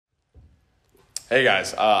Hey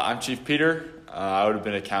guys, I'm Chief Peter. I would have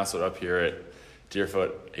been a counselor up here at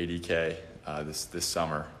Deerfoot ADK this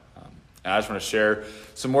summer. And I just want to share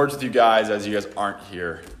some words with you guys as you guys aren't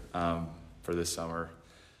here for this summer.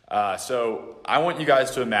 So I want you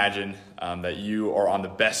guys to imagine that you are on the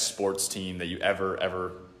best sports team that you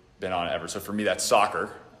ever been on ever. So for me, that's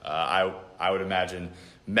soccer. I would imagine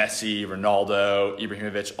Messi, Ronaldo,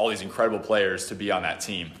 Ibrahimovic, all these incredible players to be on that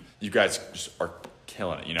team. You guys just are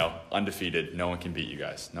killing it, undefeated. No one can beat you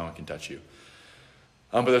guys. No one can touch you.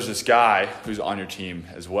 But there's this guy who's on your team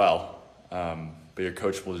as well. But your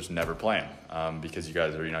coach will just never play him because you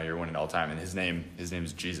guys are, you're winning all the time. And his name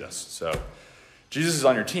is Jesus. So Jesus is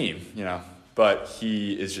on your team, but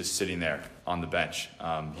he is just sitting there on the bench.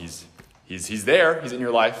 He's there. He's in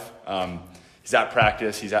your life. He's at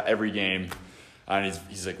practice. He's at every game. And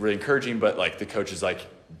he's like really encouraging, but like the coach is like,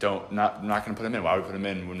 I'm not going to put him in. Why would we put him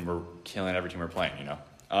in when we're killing every team we're playing,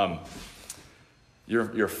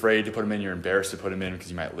 You're afraid to put him in. You're embarrassed to put him in because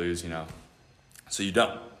you might lose, So you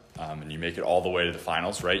don't. And you make it all the way to the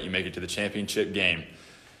finals, right? You make it to the championship game.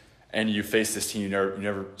 And you face this team you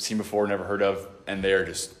never seen before, never heard of. And they're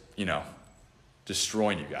just,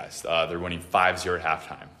 destroying you guys. They're winning 5-0 at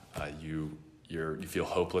halftime. You feel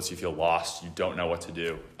hopeless. You feel lost. You don't know what to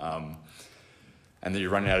do. And then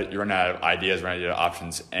you're running out of ideas, running out of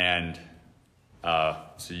options. And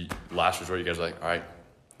last resort, you guys are like, all right,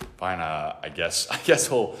 fine. I guess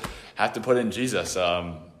we'll have to put in Jesus,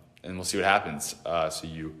 and we'll see what happens. So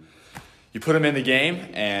you put him in the game,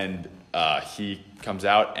 and he comes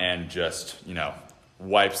out and just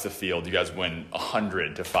wipes the field. You guys win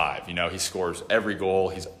 100-5. He scores every goal.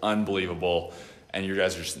 He's unbelievable, and you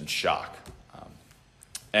guys are just in shock.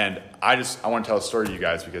 And I want to tell a story to you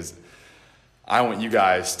guys because I want you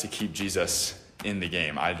guys to keep Jesus in the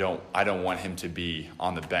game. I don't want him to be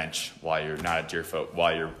on the bench while you're not at Deerfoot,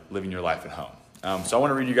 while you're living your life at home. So I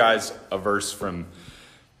want to read you guys a verse from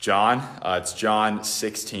John. It's John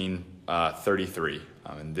 16:33.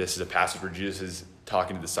 And this is a passage where Jesus is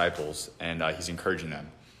talking to disciples, and he's encouraging them.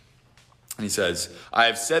 And he says, I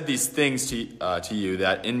have said these things to you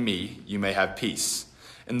that in me you may have peace.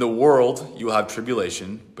 In the world you will have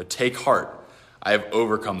tribulation, but take heart, I have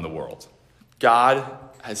overcome the world. God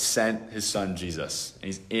has sent his son Jesus, and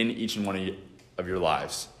he's in each and one of your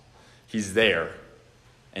lives. He's there,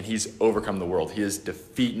 and he's overcome the world. He is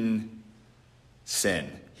defeating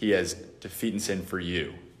sin. He is defeating sin for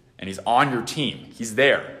you, and he's on your team. He's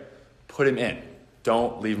there. Put him in.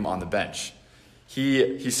 Don't leave him on the bench.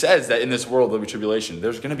 He says that in this world there'll be tribulation.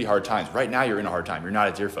 There's going to be hard times. Right now you're in a hard time. You're not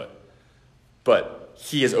at Deerfoot. But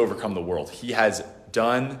he has overcome the world. He has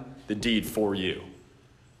done the deed for you.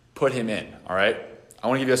 Put him in, all right? I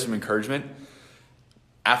want to give you guys some encouragement.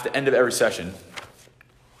 At the end of every session,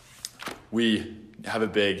 we have a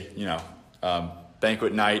big,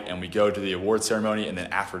 banquet night, and we go to the award ceremony, and then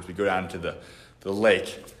afterwards we go down to the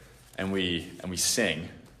lake, and we sing.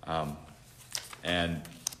 And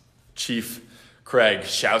Chief Craig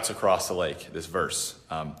shouts across the lake this verse.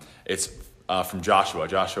 It's from Joshua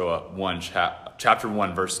 1, chapter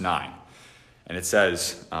 1, verse 9. And it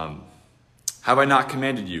says, have I not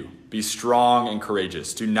commanded you? Be strong and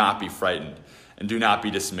courageous. Do not be frightened, and do not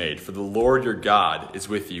be dismayed. For the Lord your God is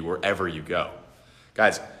with you wherever you go.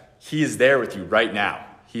 Guys, he is there with you right now.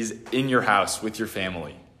 He's in your house with your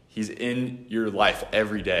family. He's in your life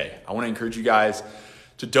every day. I want to encourage you guys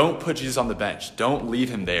to don't put Jesus on the bench. Don't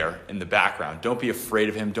leave him there in the background. Don't be afraid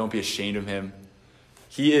of him. Don't be ashamed of him.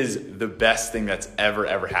 He is the best thing that's ever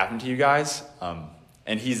happened to you guys.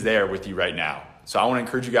 And he's there with you right now. So I want to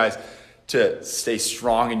encourage you guys to stay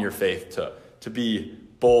strong in your faith, to be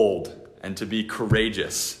bold and to be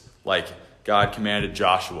courageous like God commanded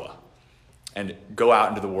Joshua, and go out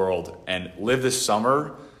into the world and live this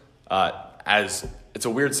summer as it's a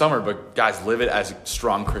weird summer, but guys, live it as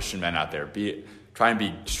strong Christian men out there. Try and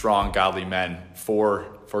be strong, godly men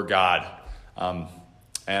for God. And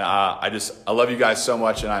I love you guys so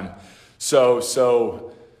much, and I'm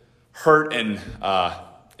so hurt and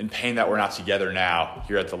in pain that we're not together now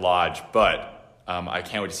here at the lodge, but I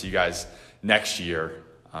can't wait to see you guys next year.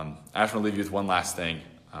 I just want to leave you with one last thing.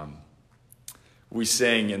 We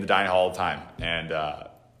sing in the dining hall all the time, and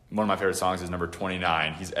one of my favorite songs is number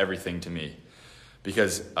 29, He's Everything to Me,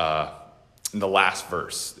 because in the last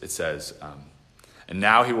verse it says, and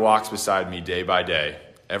now he walks beside me day by day,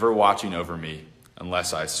 ever watching over me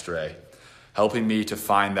unless I stray, helping me to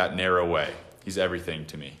find that narrow way. He's everything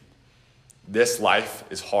to me. This life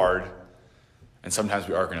is hard, and sometimes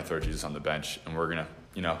we are going to throw Jesus on the bench, and we're going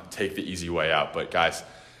to, take the easy way out. But guys,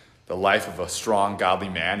 the life of a strong, godly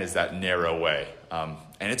man is that narrow way. And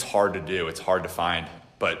it's hard to do. It's hard to find.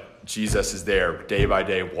 but Jesus is there day by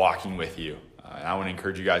day walking with you. And I want to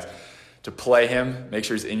encourage you guys to play him. Make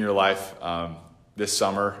sure he's in your life this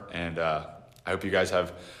summer. And I hope you guys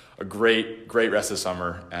have a great rest of the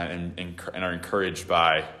summer and are encouraged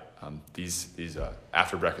by these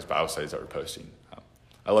after breakfast Bible studies that we're posting.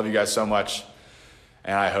 I love you guys so much,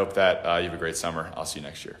 and I hope that you have a great summer. I'll see you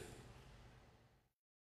next year.